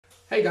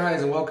Hey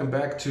guys, and welcome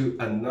back to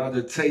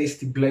another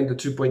tasty Blender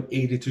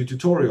 2.82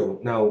 tutorial.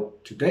 Now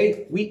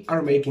today we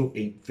are making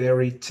a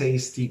very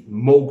tasty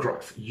mole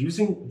graph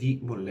using the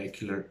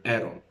molecular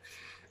add-on.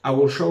 I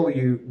will show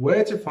you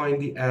where to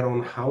find the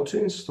add-on, how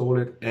to install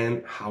it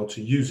and how to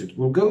use it.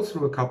 We'll go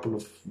through a couple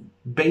of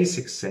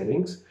basic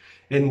settings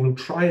and we'll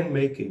try and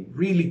make a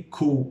really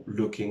cool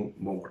looking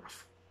mole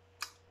graph.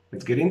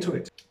 Let's get into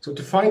it. So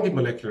to find the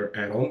molecular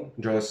add-on,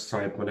 just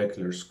type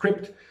molecular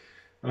script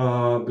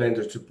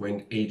Blender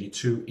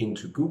 2.82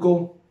 into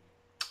Google.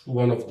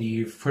 One of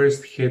the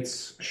first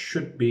hits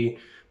should be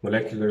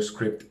molecular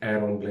script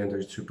add-on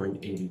Blender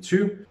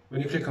 2.82. When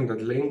you click on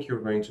that link,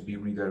 you're going to be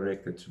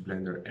redirected to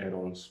Blender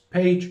add-ons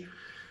page,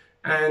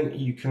 and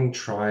you can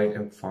try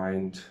and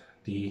find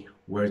the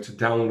where to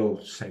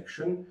download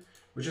section,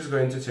 which is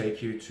going to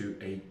take you to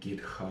a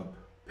GitHub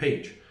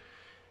page.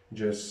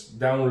 Just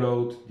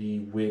download the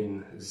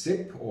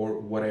WinZip or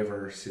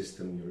whatever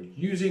system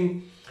you're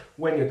using.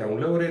 When you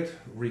download it,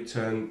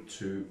 return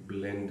to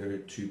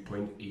Blender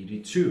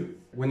 2.82.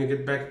 When you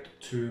get back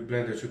to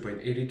Blender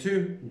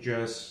 2.82,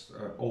 just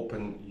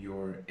open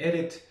your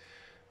edit,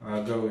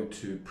 go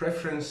to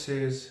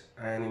Preferences,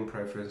 and in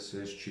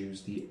Preferences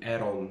choose the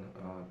Add-on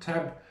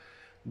tab.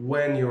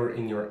 When you're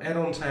in your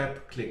Add-on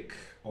tab, click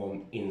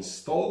on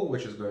Install,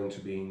 which is going to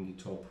be in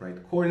the top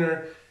right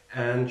corner,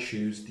 and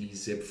choose the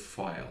zip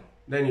file.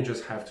 Then you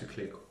just have to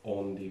click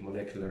on the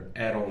molecular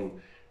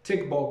add-on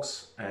tick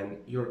box and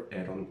your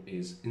add-on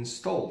is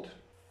installed.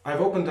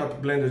 I've opened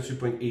up Blender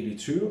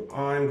 2.82.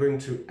 I'm going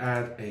to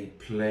add a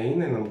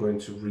plane and I'm going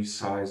to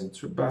resize it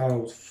to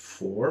about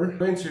 4. I'm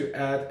going to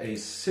add a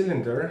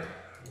cylinder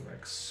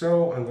like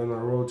so. I'm going to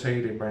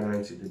rotate it by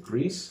 90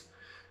 degrees.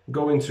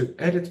 Go into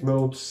edit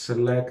mode,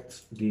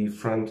 select the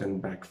front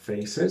and back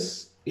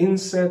faces,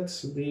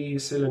 inset the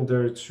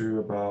cylinder to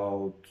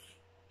about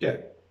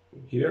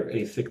here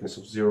a thickness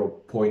of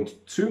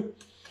 0.2.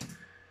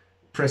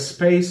 Press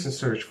space and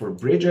search for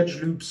bridge edge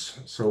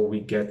loops so we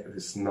get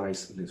this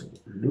nice little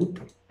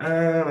loop,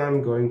 and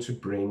I'm going to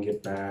bring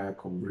it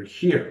back over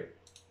here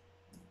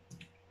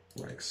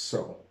like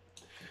so.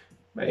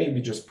 Maybe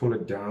just pull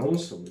it down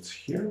so it's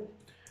here.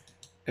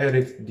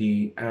 Edit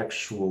the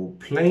actual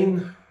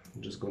plane.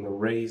 I'm just going to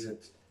raise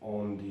it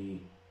on the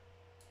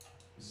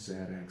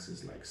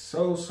z-axis like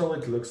so, so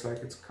it looks like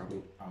it's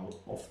coming out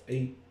of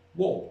a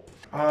wall.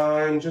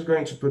 I'm just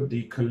going to put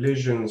the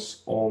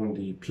collisions on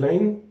the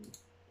plane,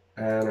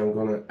 and I'm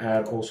going to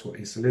add also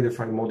a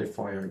solidify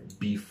modifier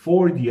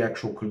before the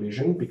actual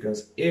collision,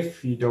 because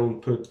if you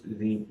don't put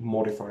the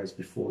modifiers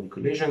before the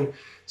collision,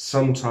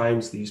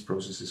 sometimes these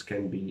processes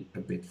can be a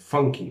bit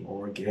funky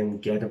or again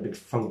get a bit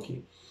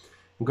funky.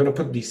 I'm going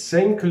to put the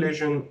same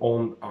collision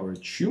on our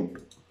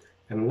tube,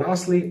 and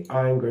lastly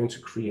I'm going to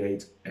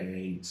create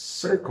a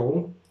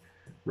circle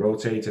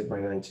rotated by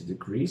 90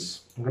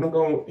 degrees. I'm going to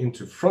go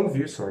into front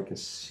view so I can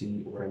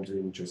see what I'm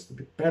doing just a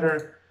bit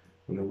better.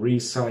 I'm going to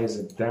resize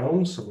it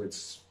down so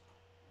it's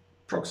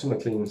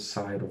approximately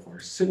inside of our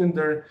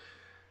cylinder.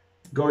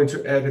 Go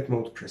into edit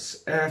mode,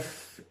 press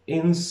F,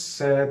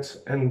 inset,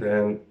 and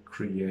then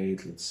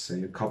create, let's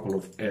say, a couple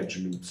of edge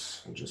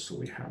loops, just so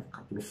we have a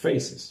couple of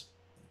faces.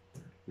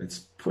 Let's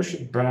push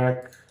it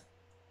back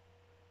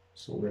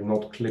so we're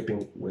not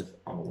clipping with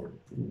our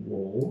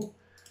wall.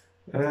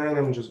 And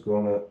I'm just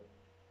going to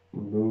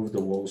move the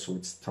wall so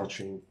it's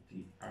touching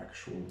the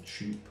actual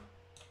tube,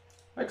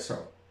 like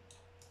so.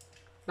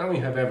 Now we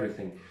have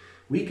everything.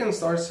 We can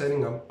start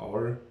setting up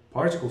our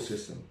particle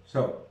system.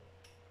 So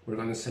we're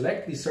going to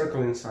select the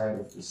circle inside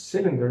of the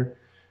cylinder.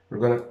 We're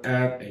going to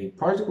add a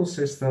particle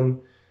system,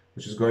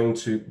 which is going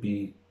to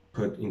be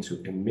put into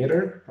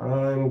emitter.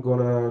 I'm going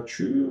to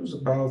choose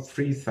about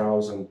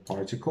 3000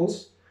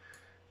 particles.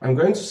 I'm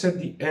going to set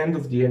the end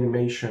of the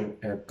animation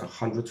at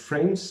 100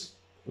 frames.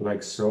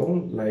 Like so,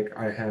 like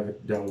I have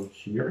it down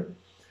here,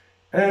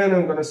 and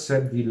I'm going to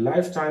set the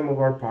lifetime of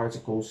our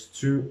particles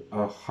to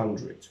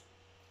 100,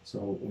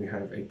 so we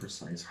have a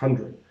precise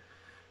 100. I'm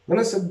going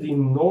to set the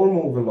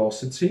normal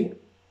velocity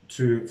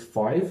to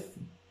 5,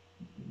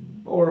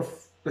 or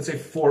let's say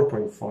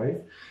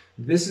 4.5.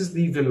 This is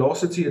the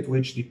velocity at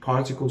which the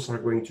particles are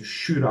going to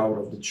shoot out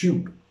of the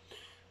tube.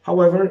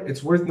 However,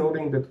 it's worth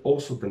noting that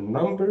also the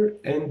number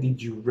and the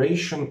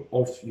duration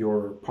of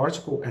your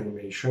particle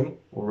animation,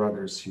 or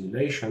rather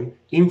simulation,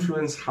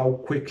 influence how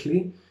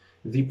quickly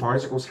the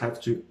particles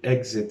have to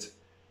exit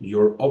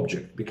your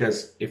object.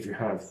 Because if you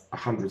have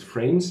 100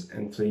 frames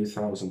and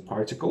 3000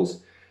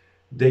 particles,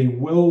 they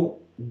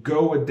will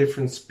go at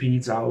different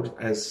speeds out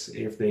as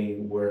if they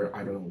were,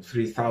 I don't know,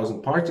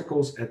 3000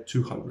 particles at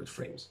 200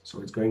 frames.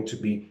 So it's going to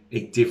be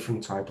a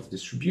different type of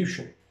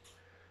distribution.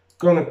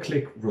 Gonna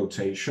click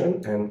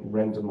rotation and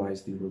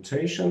randomize the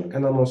rotation,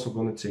 and I'm also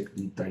going to take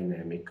the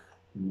dynamic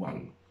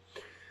one.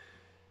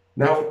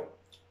 Now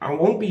I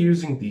won't be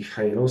using the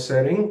halo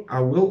setting. I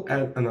will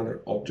add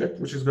another object,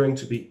 which is going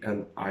to be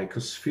an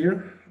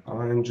icosphere.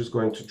 I'm just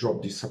going to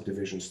drop the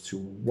subdivisions to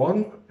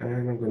 1,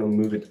 and I'm going to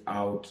move it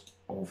out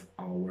of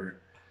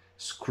our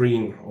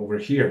screen over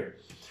here.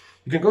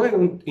 You can go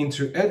ahead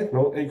into edit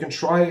mode and you can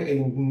try a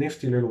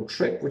nifty little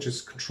trick, which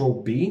is Control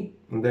B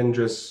and then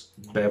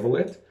just bevel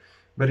it.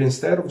 But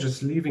instead of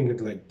just leaving it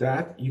like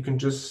that, you can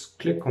just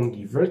click on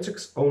the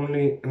vertex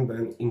only and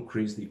then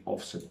increase the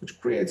offset,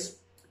 which creates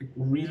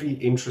really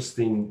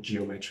interesting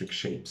geometric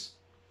shapes.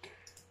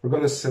 We're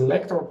going to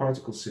select our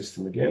particle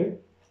system again.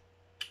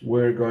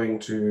 We're going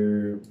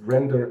to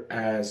render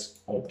as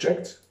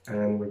object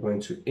and we're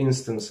going to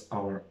instance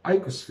our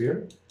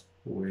icosphere,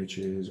 which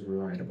is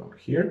right about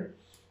here.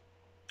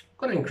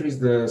 I'm going to increase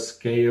the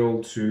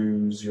scale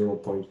to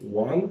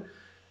 0.1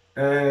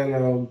 and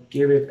I'll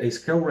give it a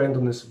scale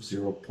randomness of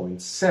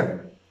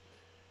 0.7.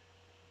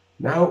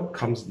 Now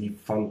comes the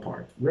fun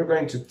part. We're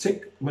going to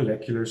tick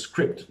molecular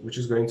script, which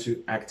is going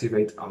to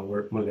activate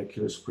our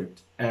molecular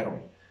script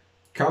add-on.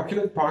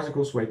 Calculate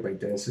particles weight by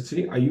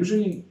density. I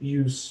usually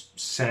use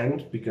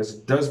sand because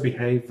it does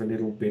behave a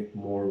little bit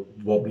more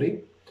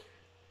wobbly.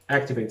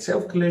 Activate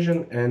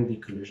self-collision and the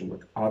collision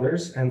with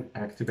others, and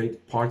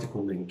activate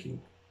particle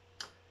linking.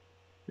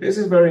 This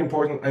is very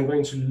important. I'm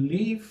going to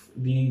leave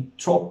the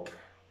top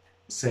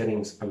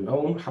settings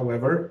alone.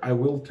 However, I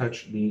will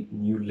touch the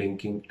new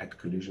linking at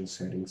collision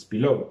settings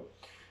below,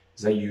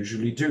 as I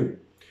usually do.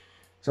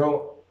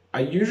 So I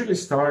usually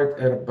start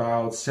at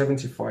about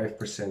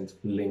 75%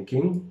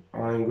 linking.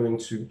 I'm going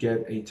to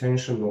get a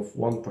tension of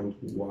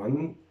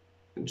 1.1,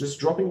 just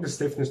dropping the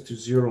stiffness to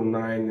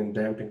 0.9 and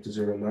damping to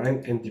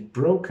 0.9, and the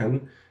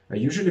broken, I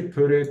usually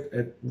put it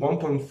at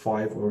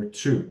 1.5 or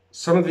 2.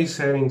 Some of these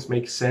settings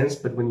make sense,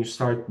 but when you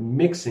start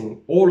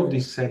mixing all of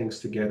these settings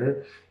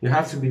together, you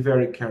have to be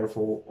very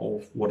careful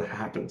of what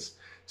happens.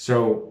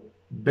 So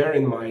bear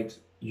in mind,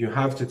 you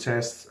have to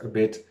test a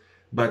bit,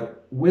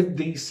 but with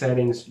these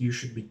settings, you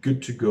should be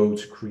good to go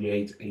to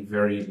create a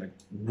very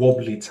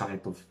wobbly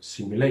type of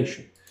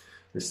simulation.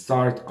 Let's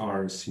start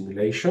our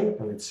simulation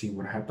and let's see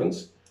what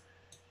happens.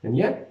 And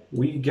yeah,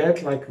 we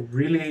get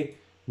really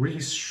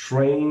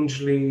strange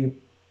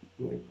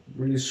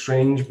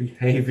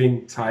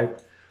behaving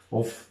type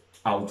of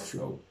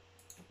outflow.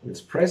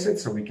 Let's press it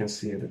so we can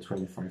see it at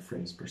 25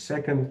 frames per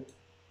second.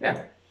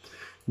 Yeah,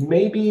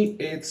 maybe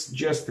it's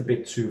just a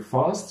bit too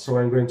fast, so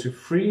I'm going to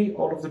free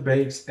all of the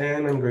bakes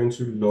and I'm going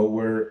to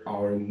lower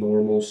our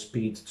normal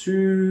speed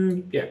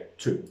to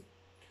 2.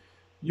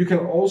 You can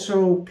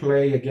also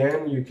play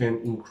again, you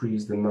can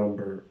increase the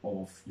number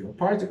of your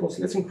particles.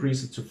 Let's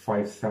increase it to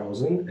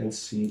 5,000 and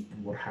see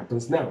what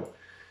happens now.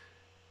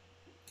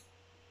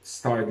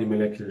 Start the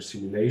molecular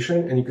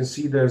simulation and you can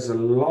see there's a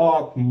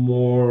lot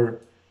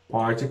more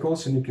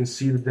particles and you can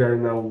see that they're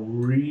now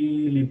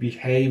really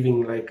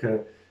behaving like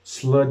a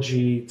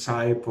sludgy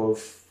type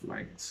of,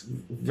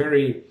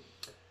 very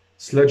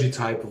sludgy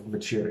type of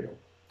material.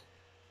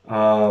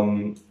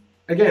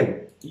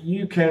 Again,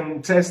 you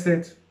can test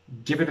it,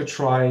 give it a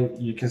try.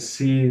 You can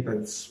see that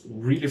it's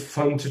really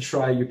fun to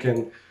try. You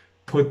can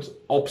put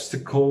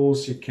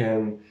obstacles, you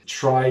can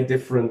try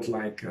different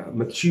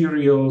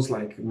materials,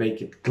 like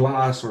make it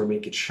glass or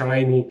make it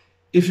shiny.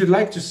 If you'd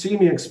like to see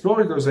me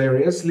explore those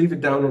areas, leave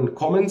it down in the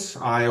comments.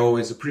 I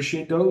always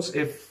appreciate those.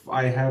 If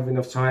I have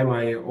enough time,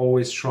 I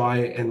always try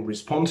and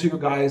respond to you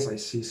guys. I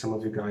see some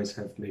of you guys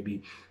have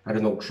maybe, I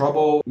don't know,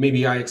 trouble.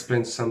 Maybe I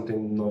explained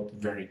something not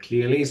very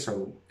clearly.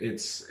 So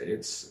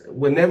it's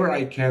whenever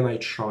I can, I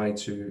try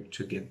to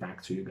get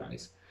back to you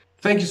guys.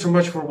 Thank you so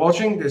much for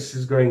watching. This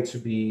is going to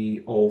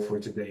be all for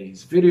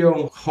today's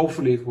video.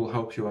 Hopefully it will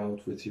help you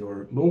out with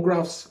your moon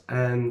graphs,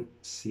 and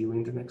see you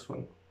in the next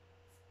one.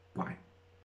 Bye.